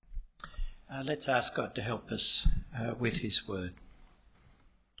Let's ask God to help us with his word.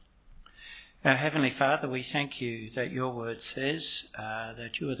 Our Heavenly Father, we thank you that your word says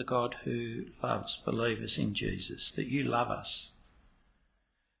that you are the God who loves believers in Jesus, that you love us,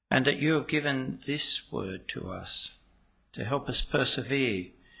 and that you have given this word to us to help us persevere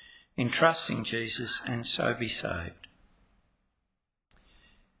in trusting Jesus and so be saved.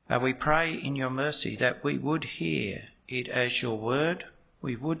 We pray in your mercy that we would hear it as your word,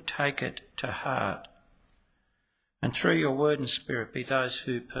 we would take it to heart, and through your word and spirit be those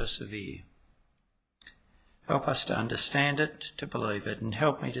who persevere. Help us to understand it, to believe it, and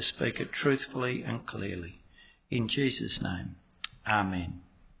help me to speak it truthfully and clearly. In Jesus' name, amen.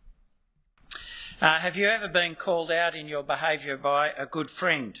 Have you ever been called out in your behaviour by a good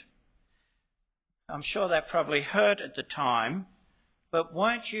friend? I'm sure that probably hurt at the time, but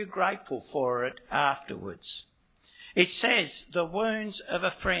weren't you grateful for it afterwards? It says the wounds of a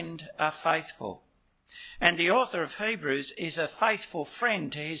friend are faithful. And the author of Hebrews is a faithful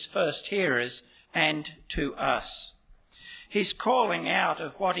friend to his first hearers and to us. He's calling out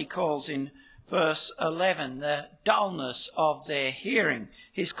of what he calls in verse 11, the dullness of their hearing.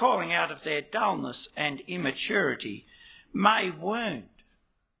 He's calling out of their dullness and immaturity may wound.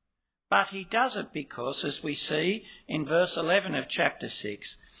 But he does it because, as we see in verse 11 of chapter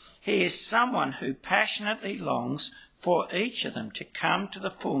 6, he is someone who passionately longs for each of them to come to the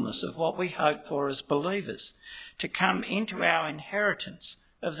fullness of what we hope for as believers, to come into our inheritance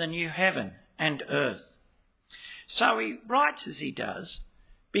of the new heaven and earth. So he writes as he does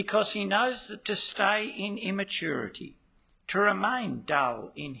because he knows that to stay in immaturity, to remain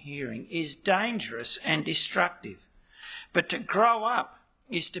dull in hearing, is dangerous and destructive. But to grow up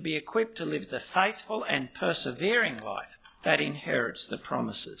is to be equipped to live the faithful and persevering life that inherits the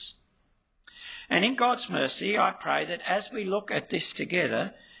promises. And in God's mercy, I pray that as we look at this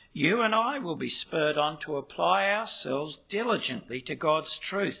together, you and I will be spurred on to apply ourselves diligently to God's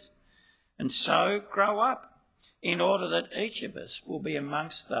truth, and so grow up in order that each of us will be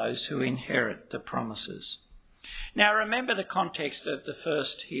amongst those who inherit the promises. Now remember the context of the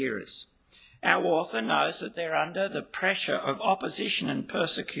first hearers. Our author knows that they're under the pressure of opposition and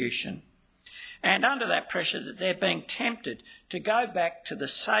persecution, and under that pressure that they're being tempted to go back to the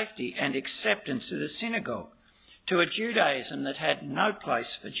safety and acceptance of the synagogue, to a Judaism that had no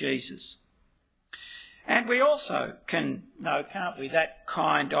place for Jesus. And we also can know, can't we, that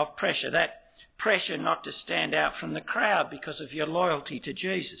kind of pressure, that pressure not to stand out from the crowd because of your loyalty to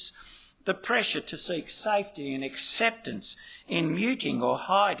Jesus, the pressure to seek safety and acceptance in muting or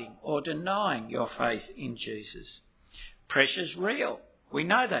hiding or denying your faith in Jesus. Pressure's real. We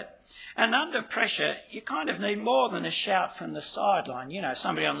know that. And under pressure, you kind of need more than a shout from the sideline. You know,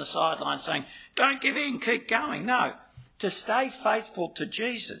 somebody on the sideline saying, don't give in, keep going. No, to stay faithful to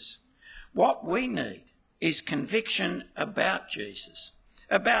Jesus, what we need is conviction about Jesus,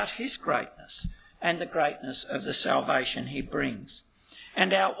 about his greatness and the greatness of the salvation he brings.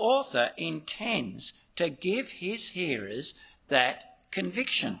 And our author intends to give his hearers that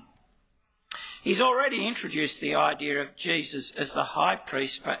conviction. He's already introduced the idea of Jesus as the high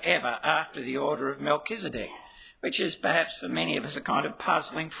priest forever after the order of Melchizedek, which is perhaps for many of us a kind of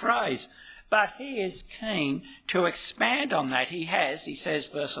puzzling phrase. But he is keen to expand on that. He has, he says,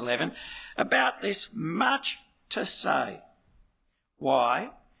 verse 11, about this much to say. Why?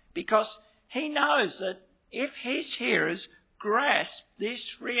 Because he knows that if his hearers grasp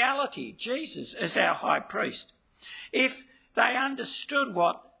this reality, Jesus as our high priest, if they understood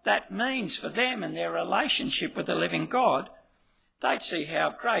what that means for them and their relationship with the living God, they'd see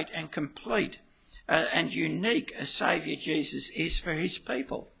how great and complete and unique a Saviour Jesus is for his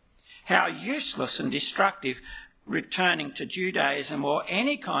people, how useless and destructive returning to Judaism or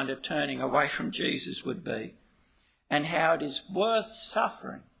any kind of turning away from Jesus would be, and how it is worth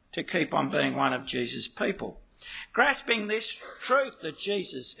suffering to keep on being one of Jesus' people. Grasping this truth that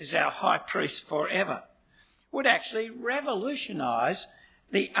Jesus is our high priest forever would actually revolutionise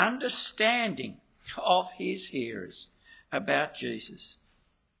the understanding of his hearers about Jesus.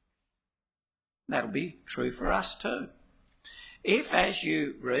 That'll be true for us too. If, as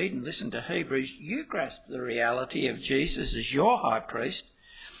you read and listen to Hebrews, you grasp the reality of Jesus as your high priest,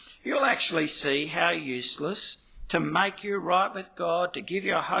 you'll actually see how useless to make you right with God, to give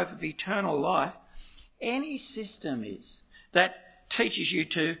you a hope of eternal life, any system is that teaches you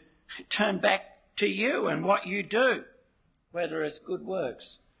to turn back to you and what you do, whether it's good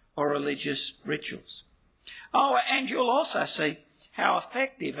works or religious rituals. Oh, and you'll also see how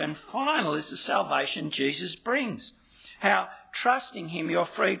effective and final is the salvation Jesus brings, how trusting him you're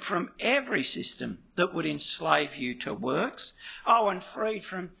freed from every system that would enslave you to works, and freed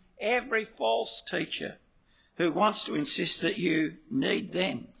from every false teacher who wants to insist that you need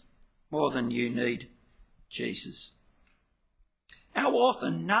them more than you need Jesus. Our author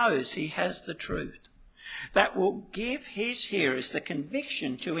knows he has the truth that will give his hearers the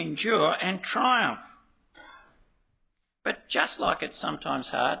conviction to endure and triumph. But just like it's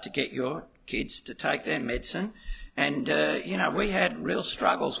sometimes hard to get your kids to take their medicine, and, we had real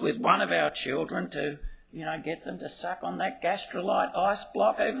struggles with one of our children to, get them to suck on that Gastrolite ice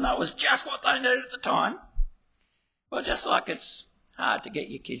block, even though it was just what they needed at the time. Well, just like it's hard to get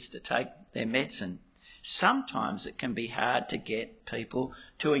your kids to take their medicine, sometimes it can be hard to get people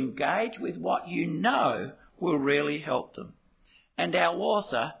to engage with what you know will really help them. And our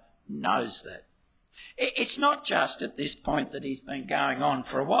author knows that. It's not just at this point that he's been going on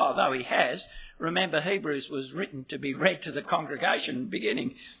for a while, though he has. Remember, Hebrews was written to be read to the congregation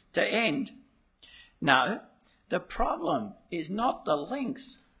beginning to end. No, the problem is not the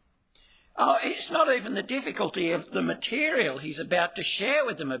length. It's not even the difficulty of the material he's about to share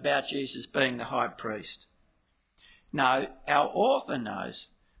with them about Jesus being the high priest. No, our author knows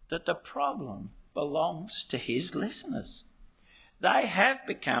that the problem belongs to his listeners. They have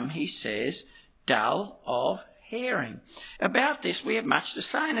become, he says, dull of hearing. About this we have much to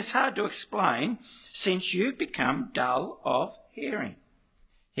say, and it's hard to explain since you've become dull of hearing.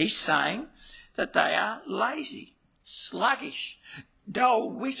 He's saying that they are lazy, sluggish,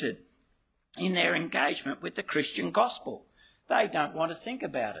 dull-witted in their engagement with the Christian gospel. They don't want to think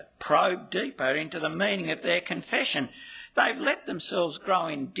about it, probe deeper into the meaning of their confession. They've let themselves grow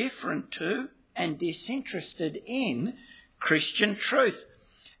indifferent to and disinterested in Christian truth.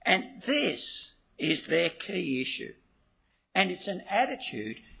 And this is their key issue. And it's an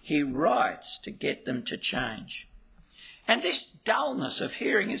attitude he writes to get them to change. And this dullness of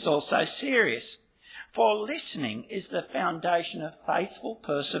hearing is also serious, for listening is the foundation of faithful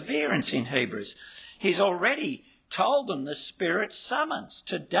perseverance in Hebrews. He's already told them the Spirit summons.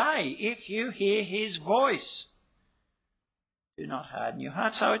 Today, if you hear his voice, do not harden your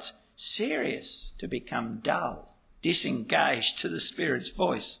heart. So it's serious to become dull, disengaged to the Spirit's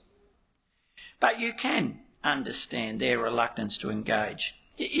voice. But you can understand their reluctance to engage.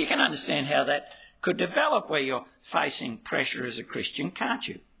 You can understand how that could develop where you're facing pressure as a Christian, can't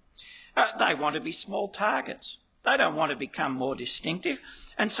you? They want to be small targets. They don't want to become more distinctive,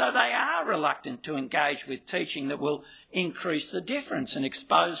 and so they are reluctant to engage with teaching that will increase the difference and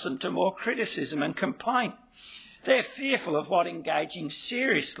expose them to more criticism and complaint. They're fearful of what engaging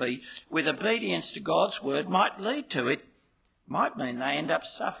seriously with obedience to God's word might lead to. It might mean they end up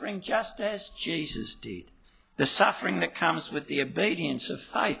suffering just as Jesus did. The suffering that comes with the obedience of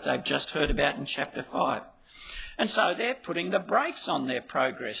faith they've just heard about in chapter 5. And so they're putting the brakes on their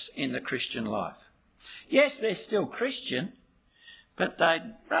progress in the Christian life. Yes, they're still Christian, but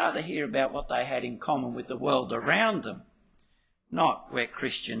they'd rather hear about what they had in common with the world around them, not where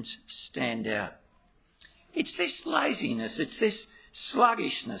Christians stand out. It's this laziness, it's this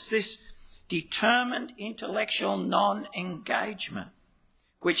sluggishness, this determined intellectual non-engagement,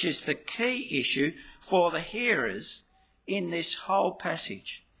 which is the key issue for the hearers in this whole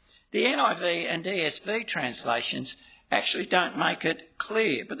passage. The NIV and ESV translations actually don't make it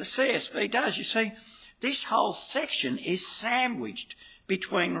clear, but the CSV does. You see, this whole section is sandwiched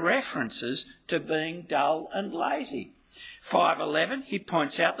between references to being dull and lazy. 5:11, he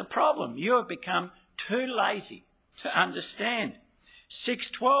points out the problem. You have become too lazy to understand.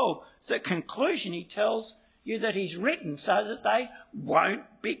 6:12, the conclusion, he tells you that he's written so that they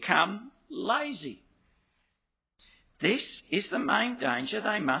won't become lazy. This is the main danger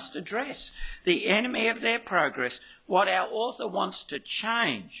they must address, the enemy of their progress, what our author wants to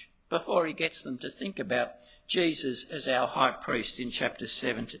change before he gets them to think about Jesus as our high priest in chapters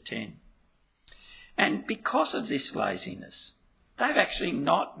 7 to 10. And because of this laziness, they've actually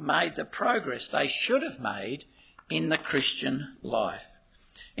not made the progress they should have made in the Christian life.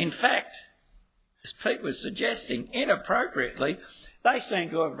 In fact, as Pete was suggesting, inappropriately, they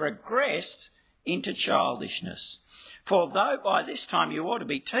seem to have regressed into childishness. For though by this time you ought to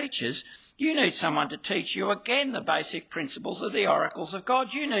be teachers, you need someone to teach you again the basic principles of the oracles of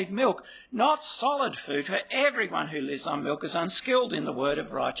God. You need milk, not solid food, for everyone who lives on milk is unskilled in the word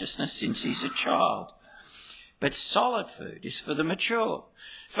of righteousness since he's a child. But solid food is for the mature,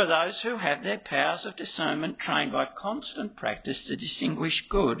 for those who have their powers of discernment trained by constant practice to distinguish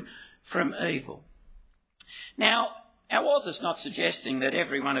good from evil. Now, our author's not suggesting that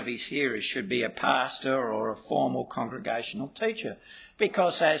every one of his hearers should be a pastor or a formal congregational teacher,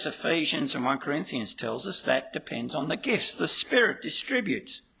 because as Ephesians and 1 Corinthians tells us, that depends on the gifts the Spirit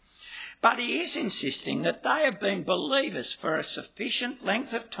distributes. But he is insisting that they have been believers for a sufficient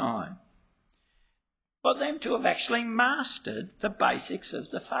length of time for them to have actually mastered the basics of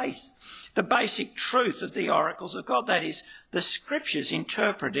the faith, the basic truth of the oracles of God, that is, the scriptures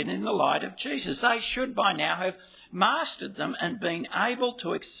interpreted in the light of Jesus. They should by now have mastered them and been able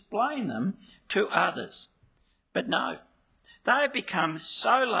to explain them to others. But no, they have become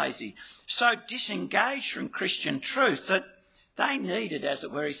so lazy, so disengaged from Christian truth that they needed, as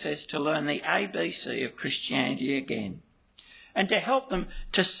it were, he says, to learn the ABC of Christianity again. And to help them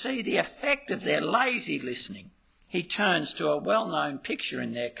to see the effect of their lazy listening, he turns to a well-known picture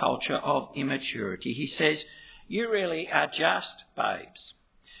in their culture of immaturity. He says, you really are just babes,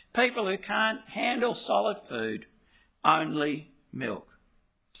 people who can't handle solid food, only milk.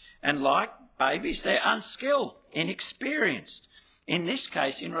 And like babies, they're unskilled, inexperienced, in this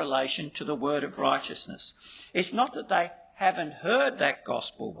case in relation to the word of righteousness. It's not that they haven't heard that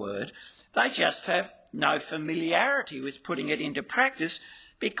gospel word, they just have no familiarity with putting it into practice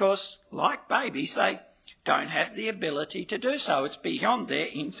because, like babies, they don't have the ability to do so. It's beyond their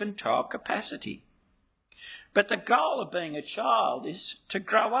infantile capacity. But the goal of being a child is to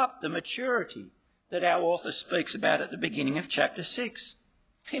grow up the maturity that our author speaks about at the beginning of chapter 6.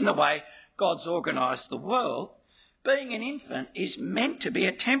 In the way God's organised the world, being an infant is meant to be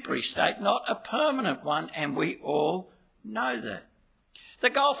a temporary state, not a permanent one, and we all know that. The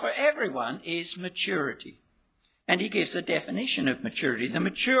goal for everyone is maturity. And he gives a definition of maturity. The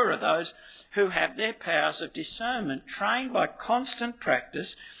mature are those who have their powers of discernment trained by constant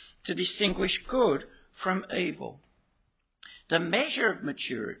practice to distinguish good from evil. The measure of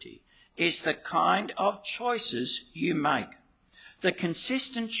maturity is the kind of choices you make, the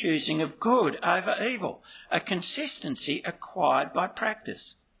consistent choosing of good over evil, a consistency acquired by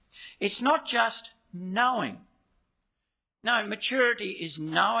practice. It's not just knowing. No, maturity is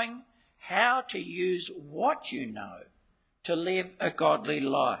knowing how to use what you know to live a godly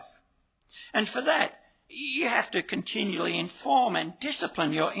life. And for that, you have to continually inform and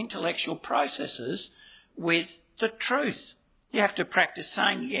discipline your intellectual processes with the truth. You have to practice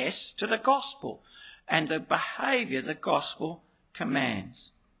saying yes to the gospel and the behaviour the gospel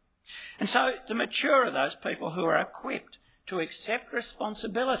commands. And so the mature are those people who are equipped to accept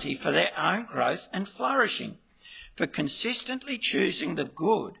responsibility for their own growth and flourishing. For consistently choosing the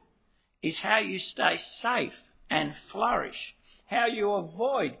good is how you stay safe and flourish, how you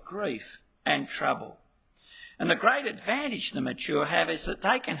avoid grief and trouble. And the great advantage the mature have is that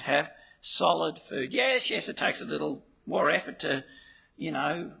they can have solid food. Yes, it takes a little more effort to,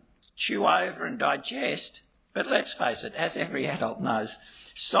 chew over and digest, but let's face it, as every adult knows,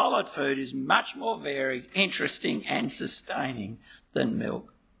 solid food is much more varied, interesting and sustaining than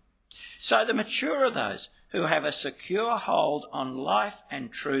milk. So the mature are those who have a secure hold on life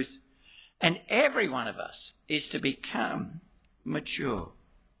and truth, and every one of us is to become mature.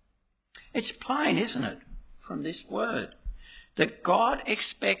 It's plain, isn't it, from this word, that God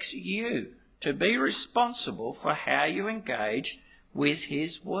expects you to be responsible for how you engage with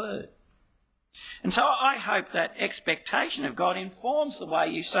his word. And so I hope that expectation of God informs the way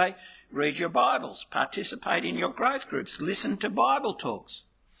you say, read your Bibles, participate in your growth groups, listen to Bible talks.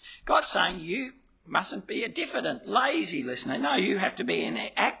 God's saying you mustn't be a diffident, lazy listener. No, you have to be an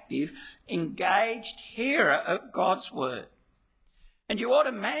active, engaged hearer of God's word. And you ought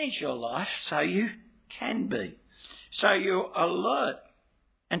to manage your life so you can be, so you're alert,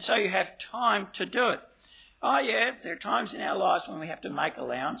 and so you have time to do it. Oh yeah, there are times in our lives when we have to make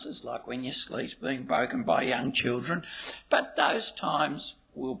allowances, like when your sleep's being broken by young children, but those times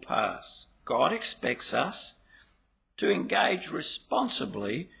will pass. God expects us to engage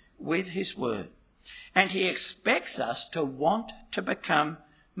responsibly with his word. And he expects us to want to become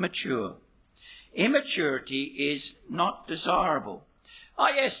mature. Immaturity is not desirable. Oh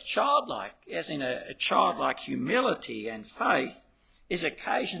yes, childlike, as in a childlike humility and faith, is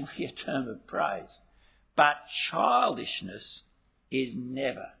occasionally a term of praise. But childishness is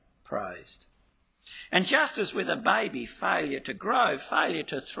never praised. And just as with a baby, failure to grow, failure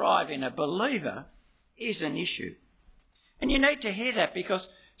to thrive in a believer is an issue. And you need to hear that because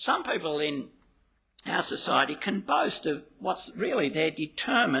some people in our society can boast of what's really their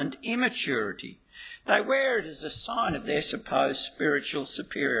determined immaturity. They wear it as a sign of their supposed spiritual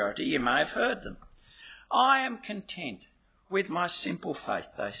superiority. You may have heard them. I am content with my simple faith,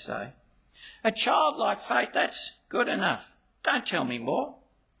 they say. A childlike faith, that's good enough. Don't tell me more.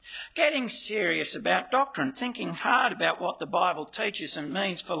 Getting serious about doctrine, thinking hard about what the Bible teaches and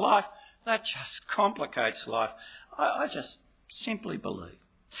means for life, that just complicates life. I just simply believe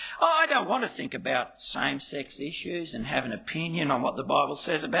Oh, I don't want to think about same-sex issues and have an opinion on what the Bible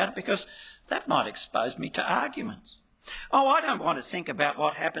says about it, because that might expose me to arguments. Oh, I don't want to think about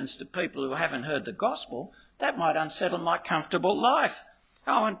what happens to people who haven't heard the gospel. That might unsettle my comfortable life.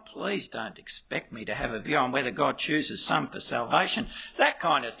 Oh, and please don't expect me to have a view on whether God chooses some for salvation. That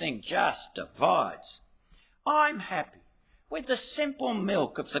kind of thing just divides. I'm happy with the simple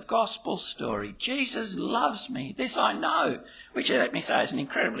milk of the gospel story. Jesus loves me. This I know, which, let me say, is an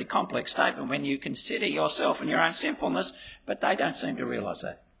incredibly complex statement when you consider yourself and your own sinfulness, but they don't seem to realise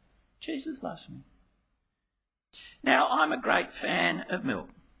that. Jesus loves me. Now, I'm a great fan of milk,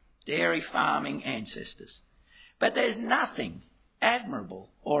 dairy farming ancestors, but there's nothing admirable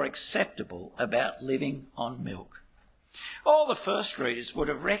or acceptable about living on milk. All the first readers would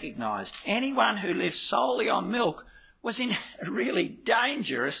have recognised anyone who lived solely on milk was in a really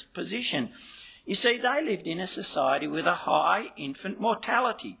dangerous position. You see, they lived in a society with a high infant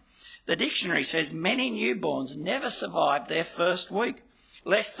mortality. The dictionary says many newborns never survived their first week.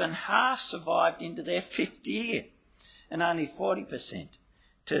 Less than half survived into their 5th year, and only 40%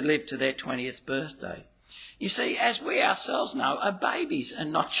 to live to their 20th birthday. You see, as we ourselves know, our babies are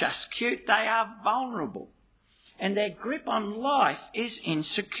not just cute, they are vulnerable, and their grip on life is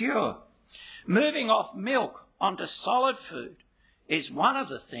insecure. Moving off milk onto solid food is one of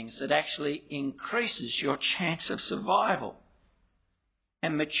the things that actually increases your chance of survival.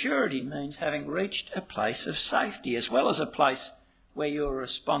 And maturity means having reached a place of safety, as well as a place where you're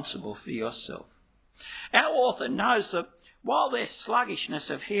responsible for yourself. Our author knows that while their sluggishness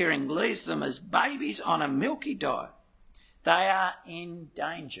of hearing leaves them as babies on a milky diet, they are in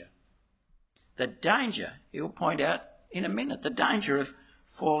danger. The danger, he'll point out in a minute, the danger of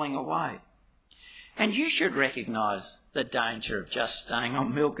falling away. And you should recognise the danger of just staying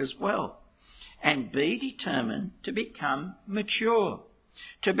on milk as well, and be determined to become mature,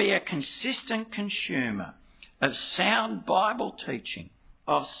 to be a consistent consumer of sound Bible teaching,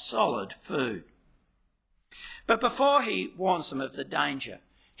 of solid food. But before he warns them of the danger,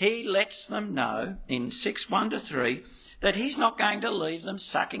 he lets them know in 6:1-3 that he's not going to leave them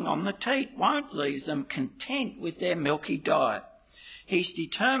sucking on the teat, won't leave them content with their milky diet. He's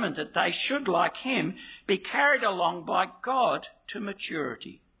determined that they should, like him, be carried along by God to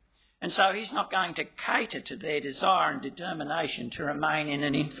maturity. And so he's not going to cater to their desire and determination to remain in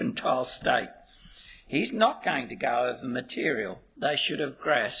an infantile state. He's not going to go over material they should have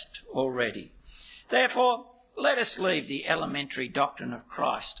grasped already. Therefore, let us leave the elementary doctrine of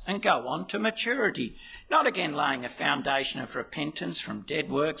Christ and go on to maturity, not again laying a foundation of repentance from dead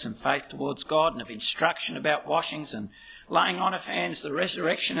works and faith towards God, and of instruction about washings and laying on of hands, the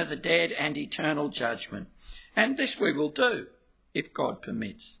resurrection of the dead and eternal judgment. And this we will do, if God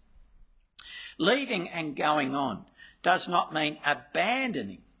permits. Leaving and going on does not mean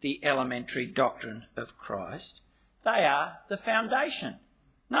abandoning the elementary doctrine of Christ. They are the foundation.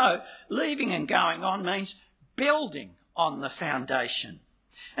 No, leaving and going on means building on the foundation.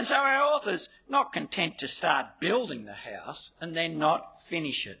 And so our author's not content to start building the house and then not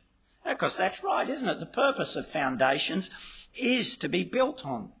finish it. Of course, that's right, isn't it? The purpose of foundations is to be built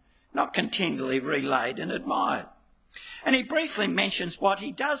on, not continually relaid and admired. And he briefly mentions what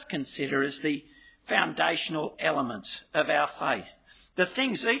he does consider as the foundational elements of our faith, the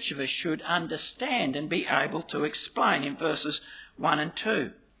things each of us should understand and be able to explain in verses 1 and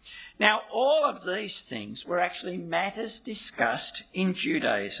 2. Now, all of these things were actually matters discussed in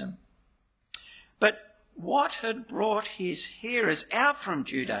Judaism. But what had brought his hearers out from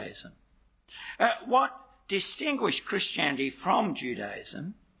Judaism? What distinguished Christianity from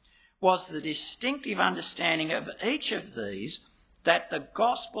Judaism was the distinctive understanding of each of these that the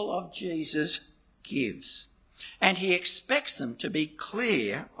gospel of Jesus gives. And he expects them to be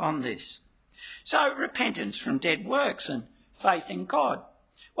clear on this. So repentance from dead works and faith in God.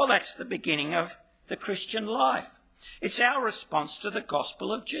 Well, that's the beginning of the Christian life. It's our response to the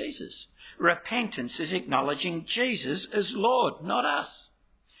gospel of Jesus. Repentance is acknowledging Jesus as Lord, not us.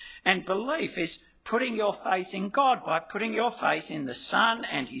 And belief is putting your faith in God by putting your faith in the Son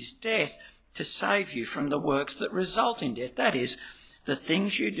and his death to save you from the works that result in death. That is, the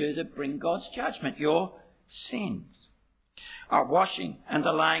things you do that bring God's judgment, your sins. Our washing and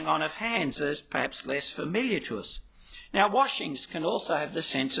the laying on of hands is perhaps less familiar to us. Now, washings can also have the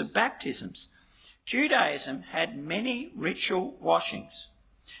sense of baptisms. Judaism had many ritual washings,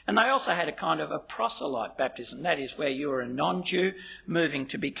 and they also had a kind of a proselyte baptism, that is, where you were a non-Jew moving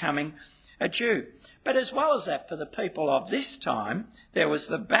to becoming a Jew. But as well as that, for the people of this time, there was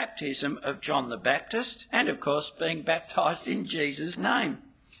the baptism of John the Baptist and, of course, being baptised in Jesus' name.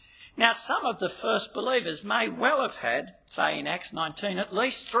 Now, some of the first believers may well have had, say in Acts 19, at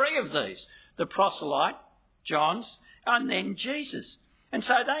least 3 of these: the proselyte, John's, and then Jesus. And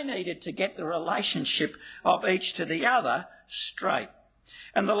so they needed to get the relationship of each to the other straight.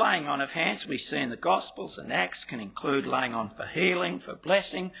 And the laying on of hands we see in the Gospels and Acts can include laying on for healing, for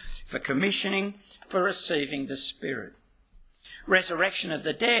blessing, for commissioning, for receiving the Spirit. Resurrection of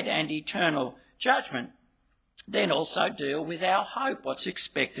the dead and eternal judgment then also deal with our hope, what's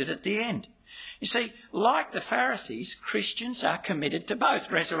expected at the end. You see, like the Pharisees, Christians are committed to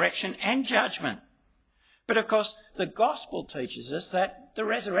both resurrection and judgment. But of course, the gospel teaches us that the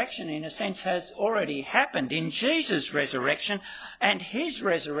resurrection, in a sense, has already happened in Jesus' resurrection, and his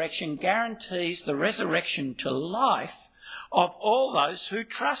resurrection guarantees the resurrection to life of all those who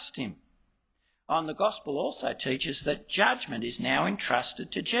trust him. And the gospel also teaches that judgment is now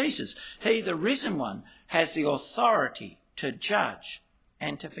entrusted to Jesus. He, the risen one, has the authority to judge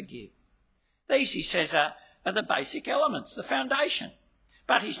and to forgive. These, he says, are the basic elements, the foundation.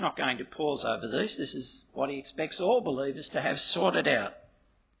 But he's not going to pause over these. This is what he expects all believers to have sorted out.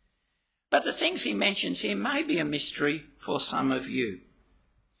 But the things he mentions here may be a mystery for some of you.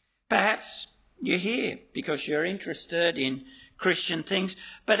 Perhaps you're here because you're interested in Christian things,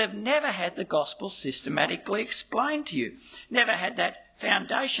 but have never had the gospel systematically explained to you, never had that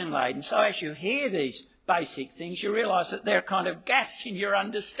foundation laid. And so as you hear these basic things, you realise that there are kind of gaps in your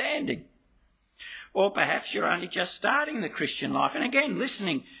understanding. Or perhaps you're only just starting the Christian life, and again,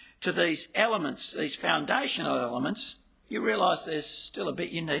 listening to these elements, these foundational elements, you realise there's still a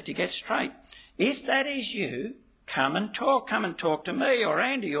bit you need to get straight. If that is you, come and talk to me or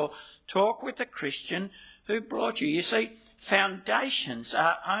Andy, or talk with the Christian who brought you. You see, foundations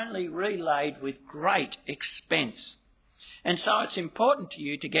are only relaid with great expense. And so it's important to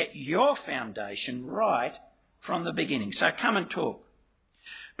you to get your foundation right from the beginning. So come and talk.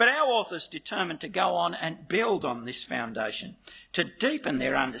 But our authors determined to go on and build on this foundation, to deepen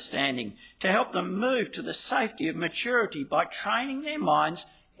their understanding, to help them move to the safety of maturity by training their minds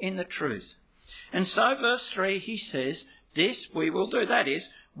in the truth. And so verse 3, he says, this we will do. That is,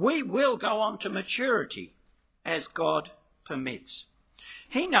 we will go on to maturity as God permits.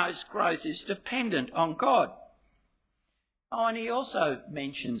 He knows growth is dependent on God. Oh, and he also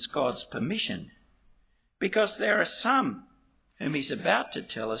mentions God's permission, because there are some whom he's about to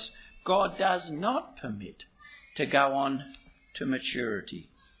tell us God does not permit to go on to maturity.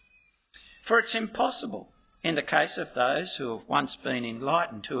 For it's impossible, in the case of those who have once been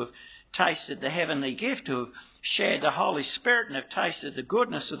enlightened, who have tasted the heavenly gift, who have shared the Holy Spirit and have tasted the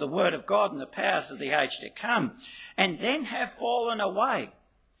goodness of the Word of God and the powers of the age to come, and then have fallen away,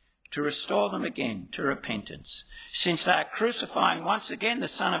 to restore them again to repentance, since they are crucifying once again the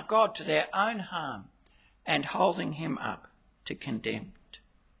Son of God to their own harm and holding him up to contempt.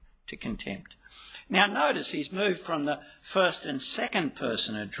 Now notice he's moved from the first and second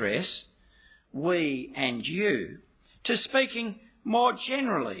person address, we and you, to speaking more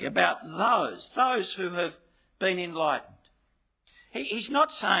generally about those who have been enlightened. He's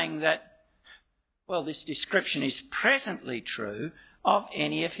not saying that, well, this description is presently true of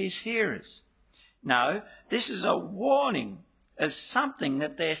any of his hearers. No, this is a warning as something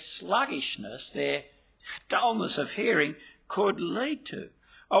that their sluggishness, their dullness of hearing could lead to.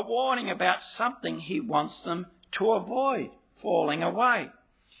 A warning about something he wants them to avoid falling away.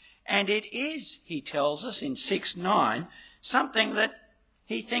 And it is, he tells us in 6:9, something that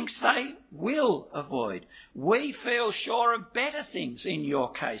he thinks they will avoid. We feel sure of better things in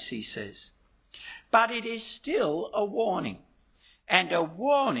your case, he says. But it is still a warning, and a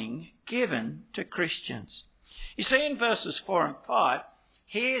warning given to Christians. You see, in verses 4 and 5,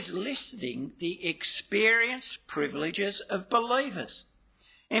 he is listing the experienced privileges of believers.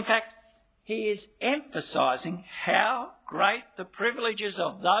 In fact, he is emphasising how great the privileges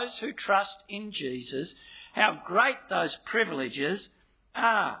of those who trust in Jesus, how great those privileges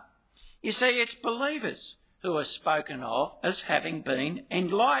are. You see, it's believers who are spoken of as having been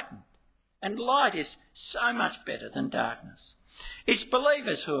enlightened. And light is so much better than darkness. It's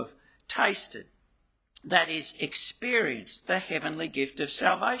believers who have tasted, that is, experienced the heavenly gift of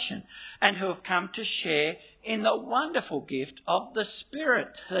salvation, and who have come to share in the wonderful gift of the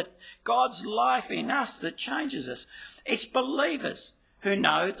Spirit, that God's life in us that changes us. It's believers who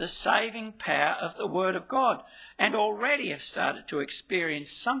know the saving power of the Word of God and already have started to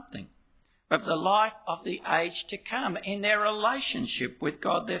experience something of the life of the age to come in their relationship with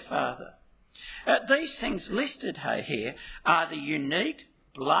God their Father. These things listed here are the unique,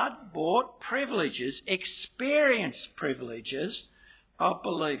 blood-bought privileges, experienced privileges of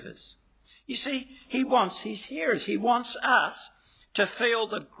believers. You see, he wants his hearers, he wants us to feel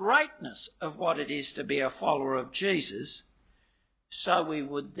the greatness of what it is to be a follower of Jesus, so we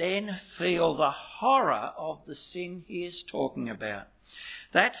would then feel the horror of the sin he is talking about.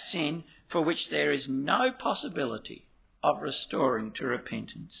 That sin for which there is no possibility of restoring to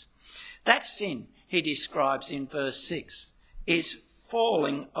repentance. That sin, he describes in verse 6, is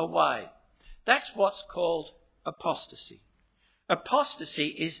falling away. That's what's called apostasy. Apostasy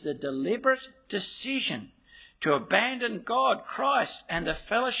is the deliberate decision to abandon God, Christ, and the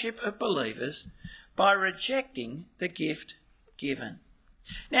fellowship of believers by rejecting the gift given.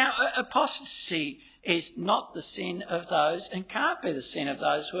 Now, apostasy is not the sin of those, and can't be the sin of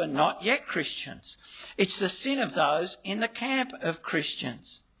those who are not yet Christians. It's the sin of those in the camp of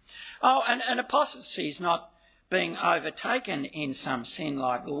Christians. Oh, and apostasy is not being overtaken in some sin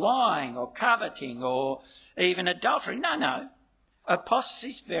like lying or coveting or even adultery. No. Apostasy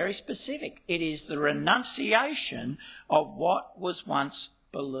is very specific. It is the renunciation of what was once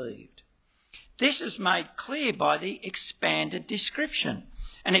believed. This is made clear by the expanded description,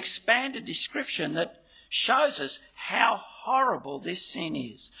 an expanded description that shows us how horrible this sin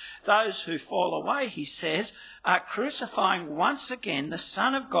is. Those who fall away, he says, are crucifying once again the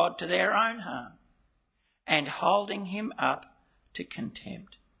Son of God to their own harm and holding him up to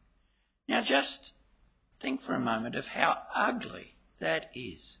contempt. Now just think for a moment of how ugly that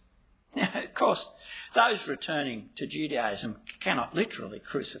is. Now, of course, those returning to Judaism cannot literally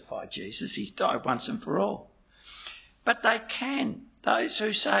crucify Jesus. He's died once and for all. But they can. Those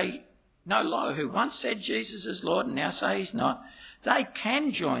who say no lie, who once said Jesus is Lord and now say he's not, they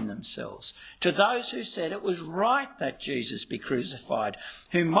can join themselves to those who said it was right that Jesus be crucified,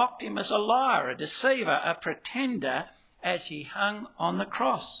 who mocked him as a liar, a deceiver, a pretender as he hung on the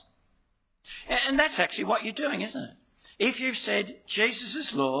cross. And that's actually what you're doing, isn't it? If you've said Jesus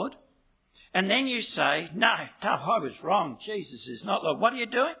is Lord, and then you say, no, I was wrong, Jesus is not Lord, what are you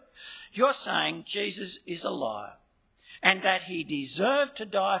doing? You're saying Jesus is a liar and that he deserved to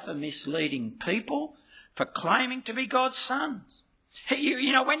die for misleading people, for claiming to be God's sons.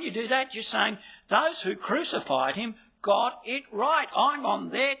 You know, when you do that, you're saying those who crucified him got it right. I'm on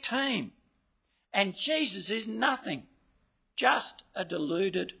their team. And Jesus is nothing, just a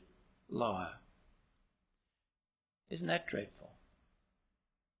deluded liar. Isn't that dreadful?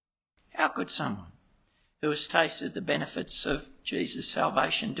 How could someone who has tasted the benefits of Jesus'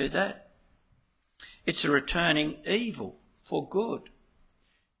 salvation do that? It's a returning evil for good,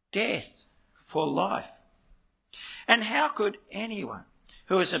 death for life. And how could anyone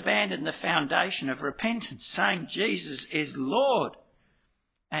who has abandoned the foundation of repentance, saying Jesus is Lord,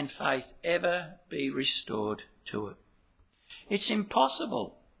 and faith ever be restored to it? It's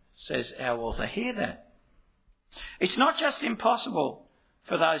impossible, says our author. Hear that. It's not just impossible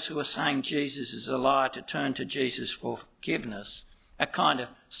for those who are saying Jesus is a liar to turn to Jesus for forgiveness, a kind of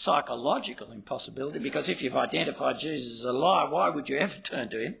psychological impossibility, because if you've identified Jesus as a liar, why would you ever turn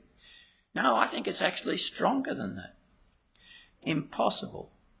to him? No, I think it's actually stronger than that.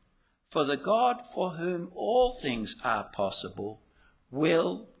 Impossible. For the God for whom all things are possible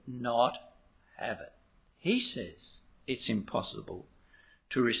will not have it. He says it's impossible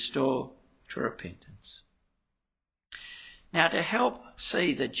to restore to repentance. Now, to help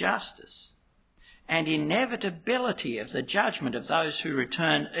see the justice and inevitability of the judgment of those who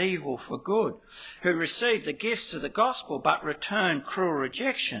return evil for good, who receive the gifts of the gospel but return cruel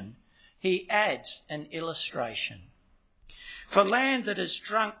rejection, he adds an illustration. For land that has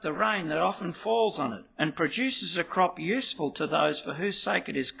drunk the rain that often falls on it and produces a crop useful to those for whose sake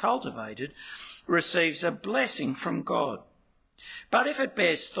it is cultivated, receives a blessing from God. But if it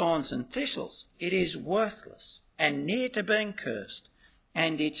bears thorns and thistles, it is worthless and near to being cursed,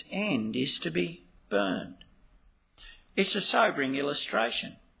 and its end is to be burned. It's a sobering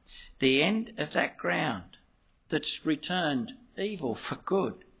illustration. The end of that ground that's returned evil for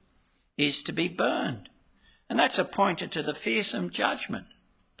good is to be burned. And that's a pointer to the fearsome judgment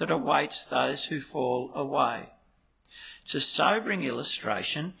that awaits those who fall away. It's a sobering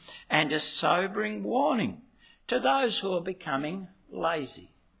illustration and a sobering warning to those who are becoming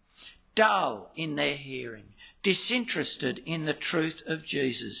lazy, dull in their hearing, disinterested in the truth of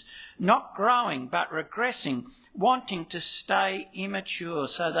Jesus, not growing but regressing, wanting to stay immature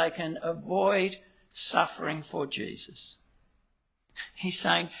so they can avoid suffering for Jesus. He's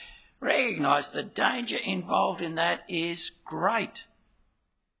saying, recognise the danger involved in that is great,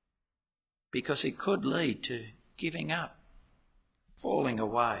 because it could lead to giving up, falling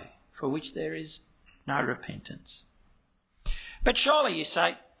away, for which there is no repentance. But surely, you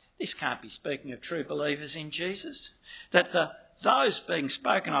say, this can't be speaking of true believers in Jesus, that the those being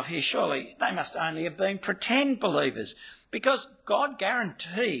spoken of here, surely they must only have been pretend believers, because God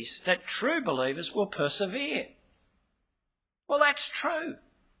guarantees that true believers will persevere. Well, that's true.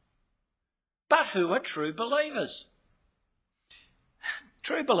 But who are true believers?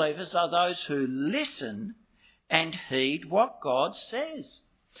 True believers are those who listen and heed what God says.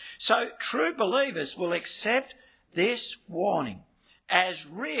 So true believers will accept this warning as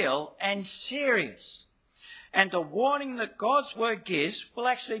real and serious. And the warning that God's word gives will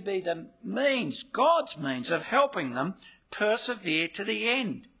actually be the means, God's means of helping them persevere to the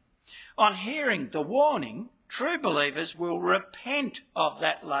end. On hearing the warning, true believers will repent of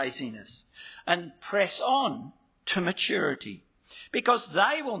that laziness and press on to maturity, because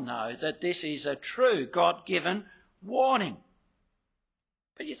they will know that this is a true God-given warning.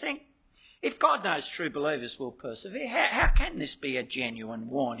 But you think, if God knows true believers will persevere, how can this be a genuine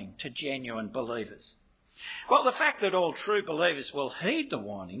warning to genuine believers? Well, the fact that all true believers will heed the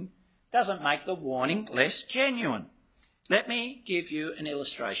warning doesn't make the warning less genuine. Let me give you an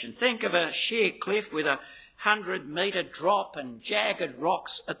illustration. Think of a sheer cliff with a 100-metre drop and jagged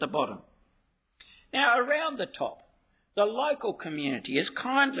rocks at the bottom. Now, around the top, the local community has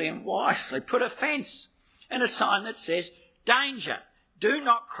kindly and wisely put a fence and a sign that says, "Danger, do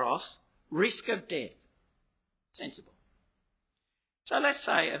not cross, risk of death." Sensible. So let's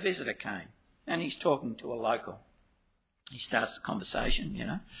say a visitor came and he's talking to a local. He starts the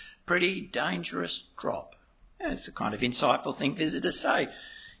conversation, pretty dangerous drop. It's the kind of insightful thing visitors say.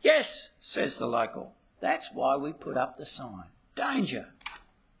 "Yes," says the local, "that's why we put up the sign. Danger,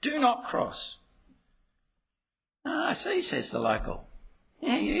 do not cross." "Ah, I see," says the local.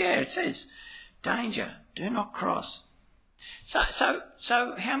 Yeah, it says, "Danger, do not cross." So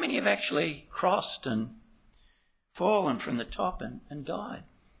how many have actually crossed and fallen from the top and died?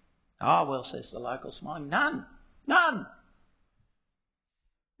 "Oh, well," says the local, smiling, None.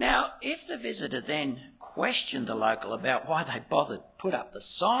 Now, if the visitor then questioned the local about why they bothered put up the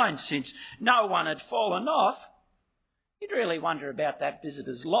sign since no one had fallen off, you'd really wonder about that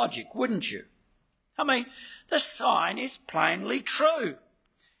visitor's logic, wouldn't you? I mean, the sign is plainly true.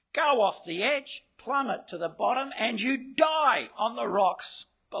 Go off the edge, plummet to the bottom, and you die on the rocks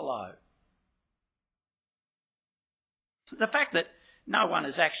below. The fact that no one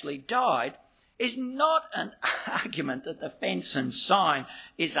has actually died is not an argument that the fence and sign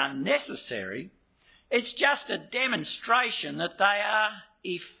is unnecessary. It's just a demonstration that they are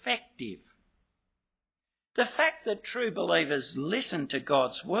effective. The fact that true believers listen to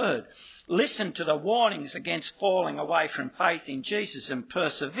God's word, listen to the warnings against falling away from faith in Jesus and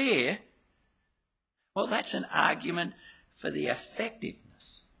persevere, well, that's an argument for the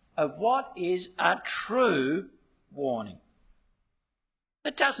effectiveness of what is a true warning.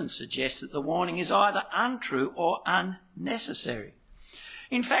 It doesn't suggest that the warning is either untrue or unnecessary.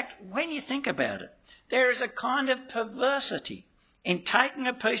 In fact, when you think about it, there is a kind of perversity in taking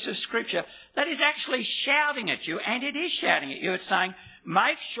a piece of scripture that is actually shouting at you, and it is shouting at you. It's saying,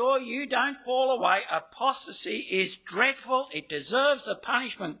 make sure you don't fall away. Apostasy is dreadful. It deserves the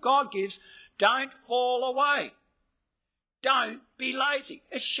punishment God gives. Don't fall away. Don't be lazy.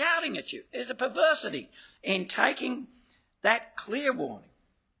 It's shouting at you. There's a perversity in taking that clear warning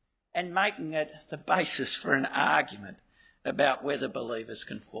and making it the basis for an argument about whether believers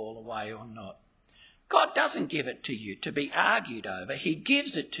can fall away or not. God doesn't give it to you to be argued over. He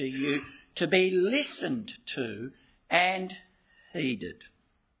gives it to you to be listened to and heeded.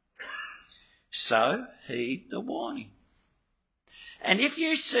 So heed the warning. And if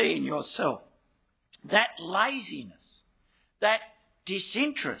you see in yourself that laziness, that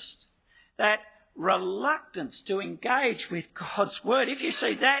disinterest, that reluctance to engage with God's word, if you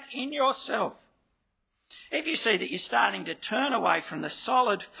see that in yourself, if you see that you're starting to turn away from the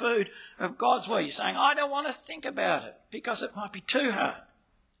solid food of God's word, you're saying, I don't want to think about it because it might be too hard,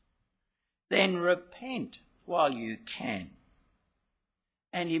 then repent while you can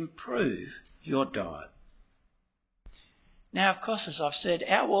and improve your diet. Now, of course, as I've said,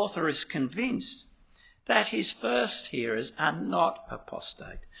 our author is convinced that his first hearers are not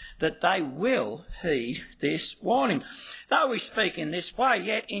apostate, that they will heed this warning. Though we speak in this way,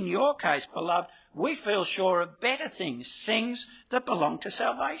 yet in your case, beloved, we feel sure of better things, things that belong to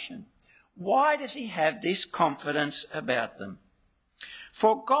salvation. Why does he have this confidence about them?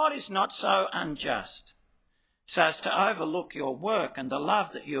 For God is not so unjust so as to overlook your work and the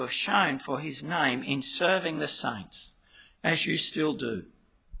love that you have shown for his name in serving the saints, as you still do.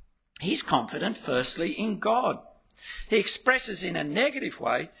 He's confident, firstly, in God. He expresses in a negative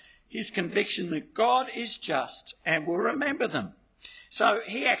way his conviction that God is just and will remember them. So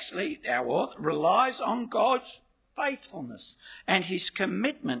he actually, our author, relies on God's faithfulness and his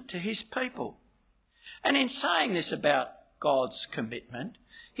commitment to his people. And in saying this about God's commitment,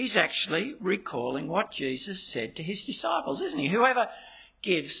 he's actually recalling what Jesus said to his disciples, isn't he? Whoever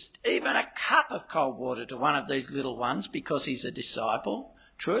gives even a cup of cold water to one of these little ones because he's a disciple,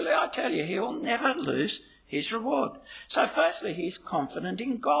 truly I tell you, he will never lose his reward. So firstly, he's confident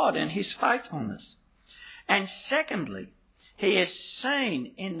in God and his faithfulness. And secondly, he has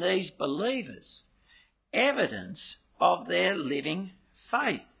seen in these believers evidence of their living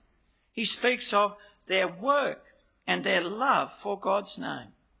faith. He speaks of their work and their love for God's name.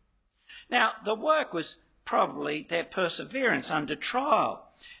 Now, the work was probably their perseverance under trial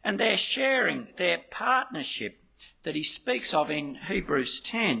and their sharing, their partnership that he speaks of in Hebrews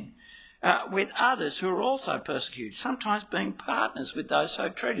 10 with others who are also persecuted, sometimes being partners with those so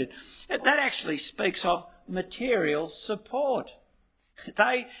treated. That actually speaks of material support.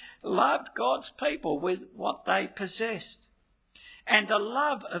 They loved God's people with what they possessed. And the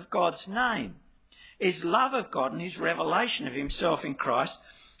love of God's name is love of God and his revelation of himself in Christ,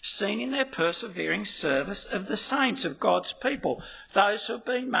 seen in their persevering service of the saints of God's people, those who have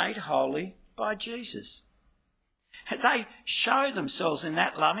been made holy by Jesus. They show themselves in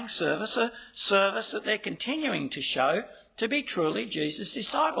that loving service, a service that they're continuing to show to be truly Jesus'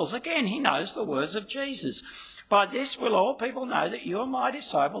 disciples. Again, he knows the words of Jesus. By this will all people know that you are my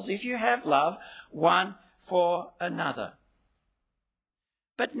disciples if you have love one for another.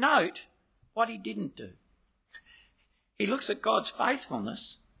 But note what he didn't do. He looks at God's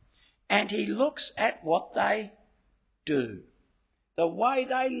faithfulness and he looks at what they do, the way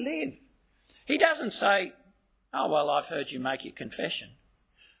they live. He doesn't say, oh, well, I've heard you make your confession.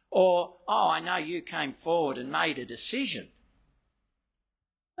 Or, oh, I know you came forward and made a decision.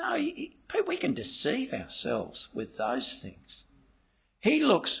 No, we can deceive ourselves with those things. He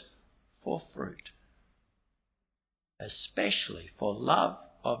looks for fruit, especially for love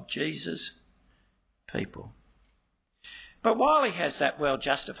of Jesus' people. But while he has that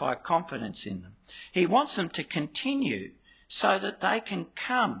well-justified confidence in them, he wants them to continue so that they can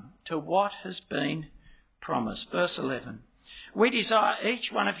come to what has been promised. Verse 11, we desire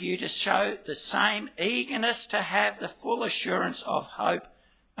each one of you to show the same eagerness to have the full assurance of hope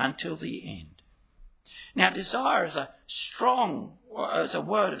until the end. Now, desire is a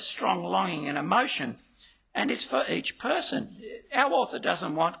word of strong longing and emotion, and it's for each person. Our author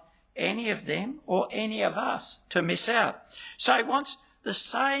doesn't want any of them or any of us to miss out. So he wants the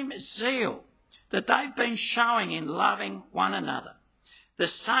same zeal that they've been showing in loving one another, the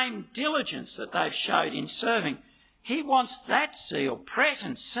same diligence that they've showed in serving. He wants that zeal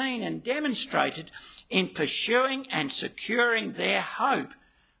present, seen and demonstrated in pursuing and securing their hope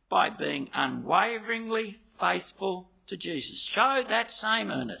by being unwaveringly faithful to Jesus. Show that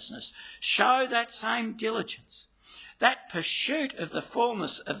same earnestness, show that same diligence. That pursuit of the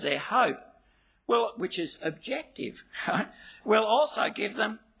fullness of their hope, which is objective, will also give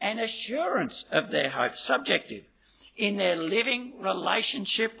them an assurance of their hope, subjective, in their living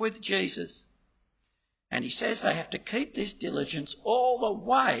relationship with Jesus. And he says they have to keep this diligence all the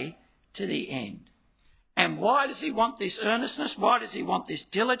way to the end. And why does he want this earnestness? Why does he want this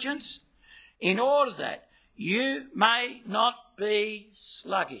diligence? In order that you may not be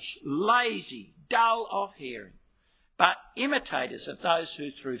sluggish, lazy, dull of hearing, but imitators of those who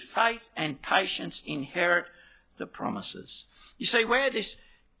through faith and patience inherit the promises. You see, where this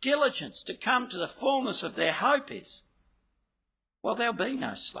diligence to come to the fullness of their hope is, well, there'll be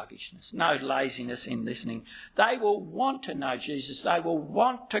no sluggishness, no laziness in listening. They will want to know Jesus. They will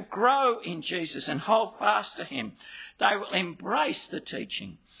want to grow in Jesus and hold fast to him. They will embrace the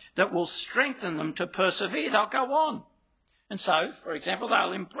teaching that will strengthen them to persevere. They'll go on. And so, for example,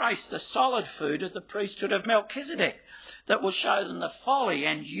 they'll embrace the solid food of the priesthood of Melchizedek that will show them the folly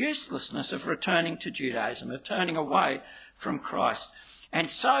and uselessness of returning to Judaism, of turning away from Christ. And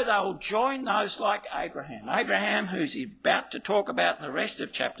so they'll join those like Abraham, who's about to talk about in the rest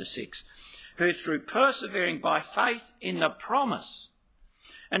of chapter 6, who through persevering by faith in the promise,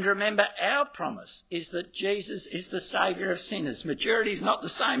 and remember our promise is that Jesus is the saviour of sinners. Maturity is not the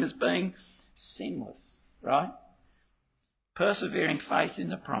same as being sinless, right? Persevering faith in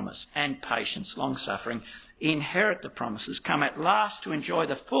the promise and patience, long-suffering, inherit the promises, come at last to enjoy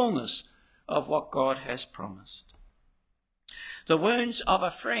the fullness of what God has promised. The wounds of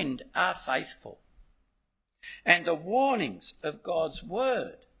a friend are faithful, and the warnings of God's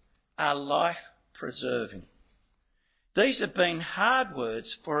word are life-preserving. These have been hard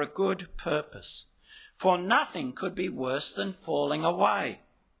words for a good purpose, for nothing could be worse than falling away,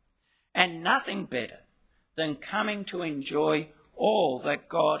 and nothing better than coming to enjoy all that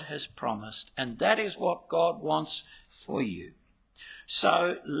God has promised, and that is what God wants for you.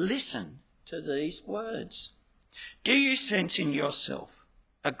 So listen to these words. Do you sense in yourself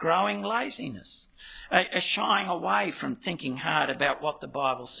a growing laziness, a shying away from thinking hard about what the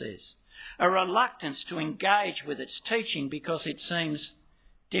Bible says, a reluctance to engage with its teaching because it seems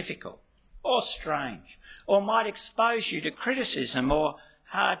difficult or strange, or might expose you to criticism or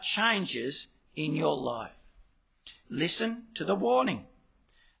hard changes in your life? Listen to the warning.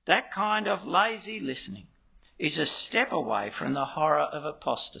 That kind of lazy listening is a step away from the horror of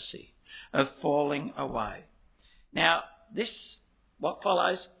apostasy, of falling away. Now, what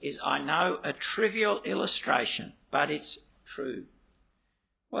follows is, I know, a trivial illustration, but it's true.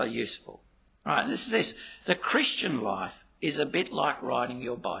 Well, useful. Right, this is this. The Christian life is a bit like riding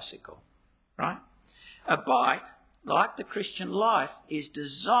your bicycle, right? A bike, like the Christian life, is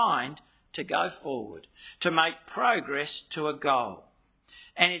designed to go forward, to make progress to a goal.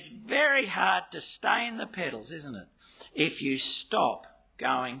 And it's very hard to stay in the pedals, isn't it, if you stop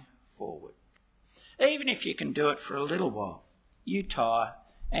going forward. Even if you can do it for a little while, you tire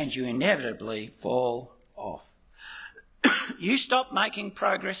and you inevitably fall off. You stop making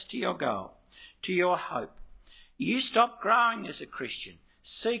progress to your goal, to your hope. You stop growing as a Christian,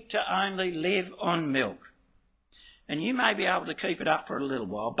 seek to only live on milk. And you may be able to keep it up for a little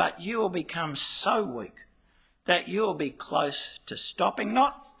while, but you will become so weak that you will be close to stopping,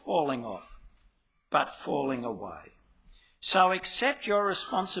 not falling off, but falling away. So accept your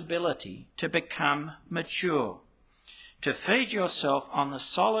responsibility to become mature, to feed yourself on the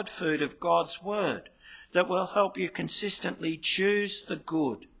solid food of God's word that will help you consistently choose the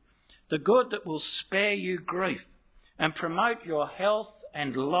good that will spare you grief and promote your health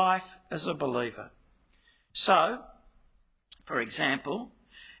and life as a believer. So, for example,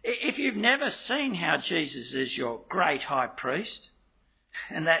 if you've never seen how Jesus is your great high priest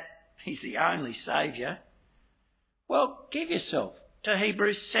and that he's the only saviour, well, give yourself to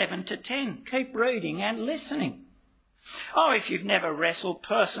Hebrews 7 to 10. Keep reading and listening. Oh, if you've never wrestled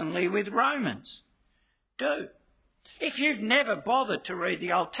personally with Romans, do. If you've never bothered to read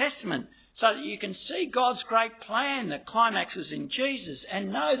the Old Testament so that you can see God's great plan that climaxes in Jesus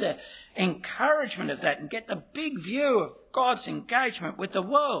and know the encouragement of that and get the big view of God's engagement with the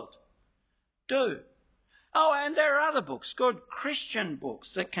world, do. Oh, and there are other books, good Christian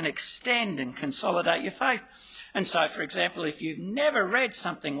books that can extend and consolidate your faith. And so, for example, if you've never read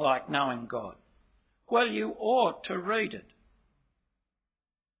something like Knowing God, well, you ought to read it.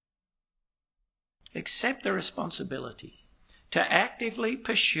 Accept the responsibility to actively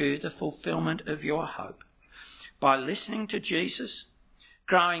pursue the fulfilment of your hope by listening to Jesus,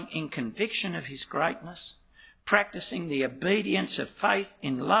 growing in conviction of his greatness, practicing the obedience of faith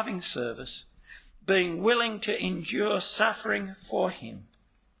in loving service, being willing to endure suffering for him.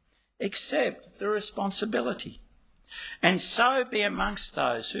 Accept the responsibility, and so be amongst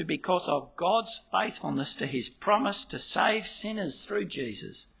those who, because of God's faithfulness to his promise to save sinners through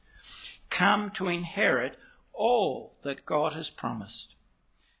Jesus, come to inherit all that God has promised.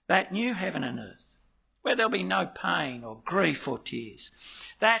 That new heaven and earth, where there'll be no pain or grief or tears.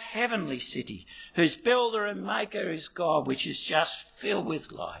 That heavenly city, whose builder and maker is God, which is just filled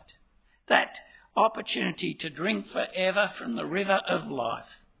with light. That opportunity to drink forever from the river of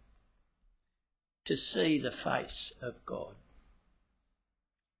life, to see the face of God.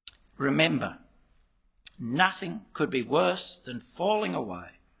 Remember, nothing could be worse than falling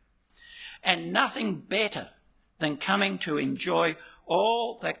away, and nothing better than coming to enjoy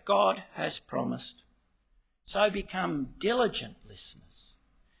all that God has promised. So become diligent listeners,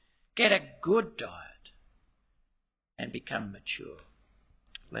 get a good diet, and become mature.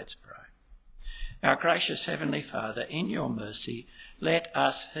 Let's pray. Our gracious Heavenly Father, in your mercy, let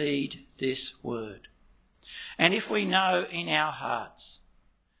us heed this word. And if we know in our hearts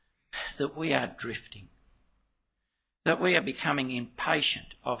that we are drifting, that we are becoming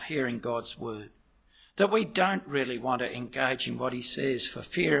impatient of hearing God's word, that we don't really want to engage in what he says for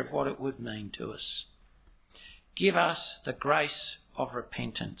fear of what it would mean to us, give us the grace of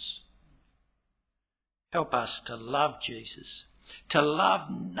repentance. Help us to love Jesus, to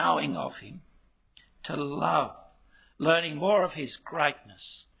love knowing of him, to love learning more of his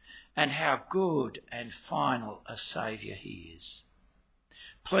greatness and how good and final a Saviour he is.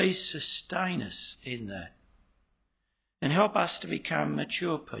 Please sustain us in that and help us to become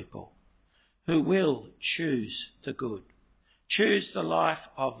mature people who will choose the good, choose the life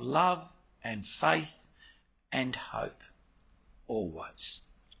of love and faith and hope always.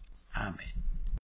 Amen.